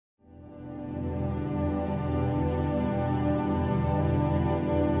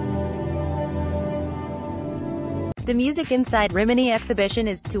The Music Inside Rimini exhibition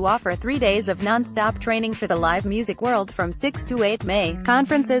is to offer 3 days of non-stop training for the live music world from 6 to 8 May.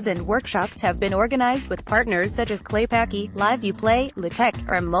 Conferences and workshops have been organized with partners such as Claypaky, Live You Play, Litec,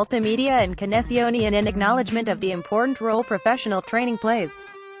 or Multimedia and Connessioni in acknowledgement of the important role professional training plays.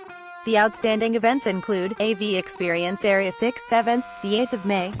 The outstanding events include AV Experience Area 6/7, the 8th of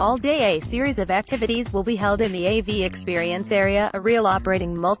May. All day a series of activities will be held in the AV Experience Area, a real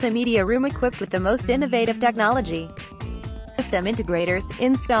operating multimedia room equipped with the most innovative technology. System integrators,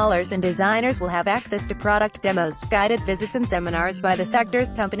 installers and designers will have access to product demos, guided visits and seminars by the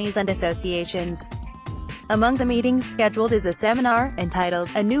sector's companies and associations. Among the meetings scheduled is a seminar, entitled,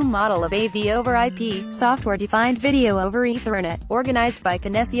 A New Model of AV over IP, Software-Defined Video over Ethernet, organized by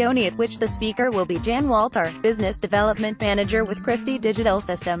Connessioni, at which the speaker will be Jan Walter, Business Development Manager with Christie Digital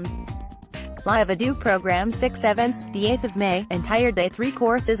Systems. Live Ado Program 6/7, the 8th of May. Entire day 3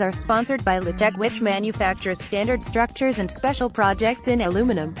 courses are sponsored by Litec, which manufactures standard structures and special projects in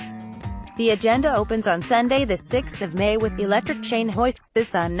aluminum. The agenda opens on Sunday the 6th of May with Electric Chain Hoists,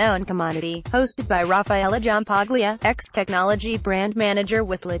 This Unknown Commodity, hosted by Raffaella Giampaglia, ex-technology brand manager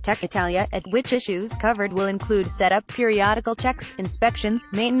with Litec Italia, at which issues covered will include setup, periodical checks, inspections,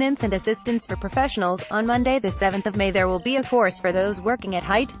 maintenance and assistance for professionals. On Monday the 7th of May there will be a course for those working at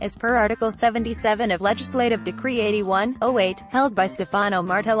height, as per Article 77 of Legislative Decree 81/08, held by Stefano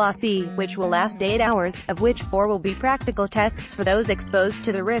Martellasi, which will last 8 hours, of which 4 will be practical tests for those exposed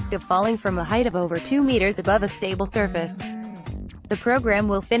to the risk of falling from a height of over 2 meters above a stable surface. The program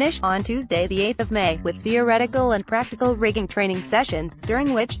will finish on Tuesday the 8th of May, with theoretical and practical rigging training sessions,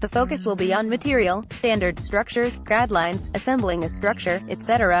 during which the focus will be on material, standard structures, guidelines, assembling a structure,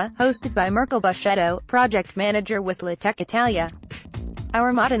 etc., hosted by Mirko Buscetto, project manager with Litec Italia.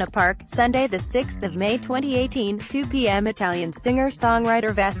 Our Modena Park, Sunday the 6th of May 2018, 2 p.m. Italian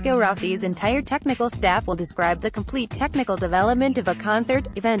singer-songwriter Vasco Rossi's entire technical staff will describe the complete technical development of a concert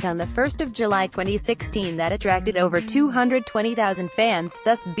event on the 1st of July 2016 that attracted over 220,000 fans,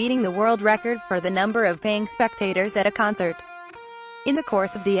 thus beating the world record for the number of paying spectators at a concert. In the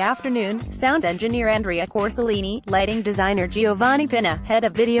course of the afternoon, sound engineer Andrea Corsellini, lighting designer Giovanni Pinna, head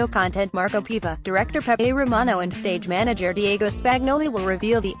of video content Marco Piva, director Pepe Romano and stage manager Diego Spagnoli will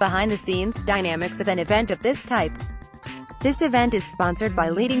reveal the behind-the-scenes dynamics of an event of this type. This event is sponsored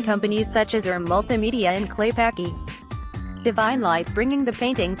by leading companies such as Multimedia and Claypaky. Divine Light, bringing the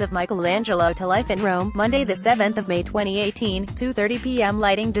paintings of Michelangelo to life in Rome. Monday the 7th of May 2018, 2:30 p.m.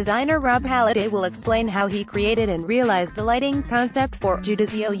 Lighting designer Rob Halliday will explain how he created and realized the lighting concept for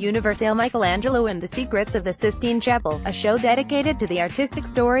Giudizio Universale Michelangelo and the Secrets of the Sistine Chapel, a show dedicated to the artistic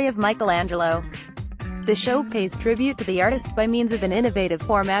story of Michelangelo. The show pays tribute to the artist by means of an innovative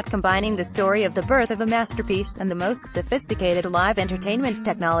format combining the story of the birth of a masterpiece and the most sophisticated live entertainment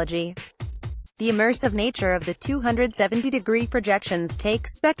technology. The immersive nature of the 270-degree projections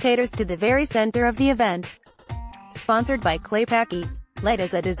takes spectators to the very center of the event. Sponsored by Claypaky. Light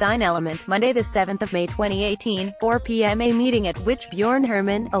as a design element. Monday the 7th of May 2018, 4 p.m. A meeting at which Bjorn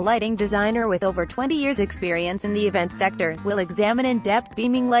Herman, a lighting designer with over 20 years experience in the event sector, will examine in depth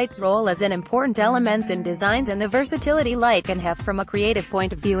beaming light's role as an important element in designs and the versatility light can have from a creative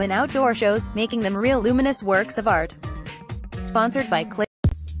point of view in outdoor shows, making them real luminous works of art. Sponsored by Clay.